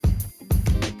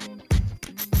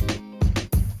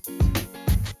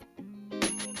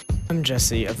I'm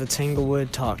Jesse of the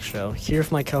Tanglewood Talk Show, here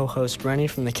with my co-host Rennie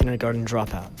from the Kindergarten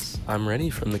Dropouts. I'm Rennie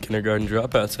from the Kindergarten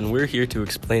Dropouts, and we're here to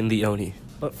explain the Oni.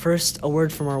 But first, a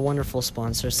word from our wonderful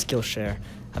sponsor, Skillshare.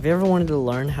 Have you ever wanted to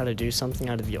learn how to do something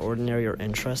out of the ordinary or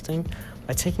interesting?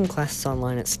 By taking classes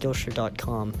online at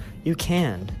Skillshare.com, you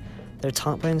can. They're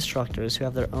taught by instructors who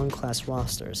have their own class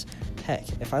rosters. Heck,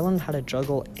 if I learned how to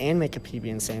juggle and make a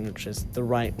PB&J sandwiches the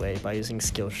right way by using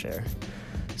Skillshare.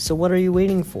 So what are you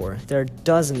waiting for? There are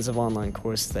dozens of online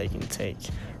courses that you can take,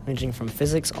 ranging from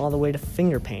physics all the way to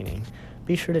finger painting.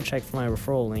 Be sure to check for my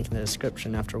referral link in the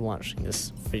description after watching this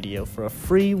video for a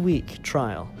free week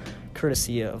trial,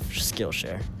 courtesy of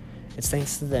Skillshare. It's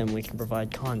thanks to them we can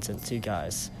provide content to you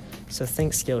guys. So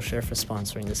thanks Skillshare for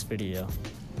sponsoring this video.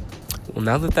 Well,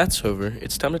 now that that's over,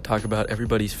 it's time to talk about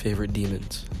everybody's favorite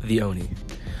demons, the Oni.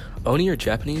 Oni are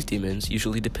Japanese demons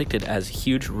usually depicted as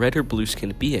huge red or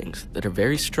blue-skinned beings that are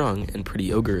very strong and pretty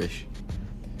ogreish.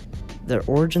 Their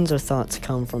origins are thought to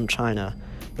come from China,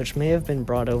 which may have been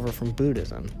brought over from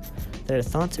Buddhism. They are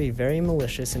thought to be very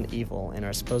malicious and evil and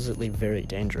are supposedly very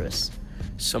dangerous.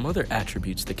 Some other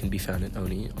attributes that can be found in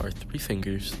Oni are 3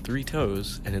 fingers, 3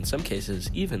 toes, and in some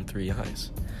cases, even 3 eyes.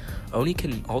 Oni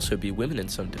can also be women in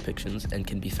some depictions and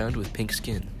can be found with pink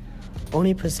skin.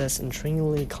 Oni possess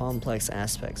intriguingly complex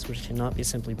aspects which cannot be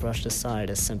simply brushed aside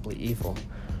as simply evil.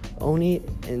 Oni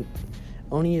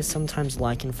is sometimes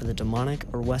likened for the demonic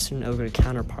or Western ogre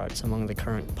counterparts among the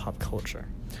current pop culture.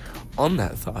 On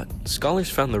that thought, scholars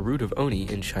found the root of Oni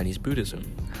in Chinese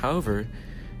Buddhism. However,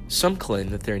 some claim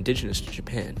that they're indigenous to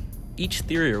Japan. Each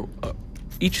theory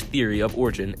of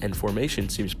origin and formation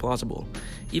seems plausible,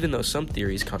 even though some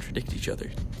theories contradict each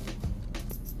other.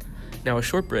 Now, a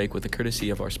short break with the courtesy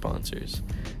of our sponsors.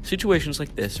 Situations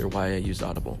like this are why I use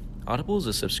Audible. Audible is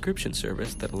a subscription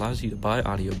service that allows you to buy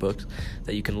audiobooks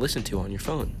that you can listen to on your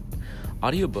phone.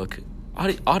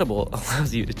 Audible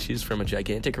allows you to choose from a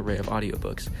gigantic array of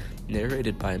audiobooks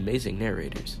narrated by amazing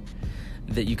narrators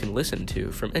that you can listen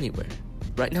to from anywhere.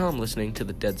 Right now I'm listening to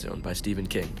The Dead Zone by Stephen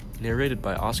King, narrated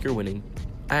by Oscar-winning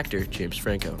actor James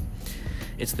Franco.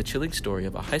 It's the chilling story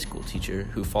of a high school teacher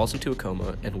who falls into a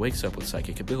coma and wakes up with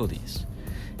psychic abilities.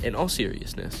 In all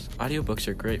seriousness, audiobooks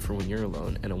are great for when you're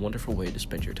alone and a wonderful way to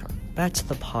spend your time. Back to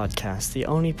the podcast. The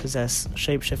Oni possess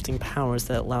shape-shifting powers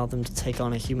that allow them to take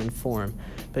on a human form,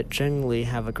 but generally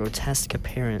have a grotesque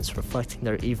appearance reflecting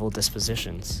their evil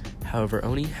dispositions. However,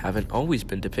 Oni haven't always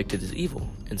been depicted as evil.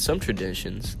 In some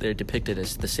traditions, they're depicted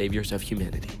as the saviors of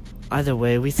humanity. Either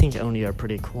way, we think Oni are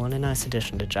pretty cool and a nice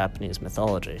addition to Japanese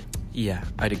mythology. Yeah,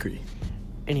 I'd agree.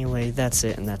 Anyway, that's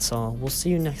it and that's all. We'll see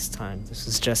you next time. This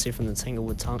is Jesse from the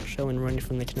Tanglewood Talk Show and Rennie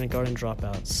from the Kindergarten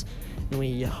Dropouts. And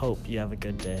we hope you have a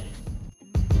good day.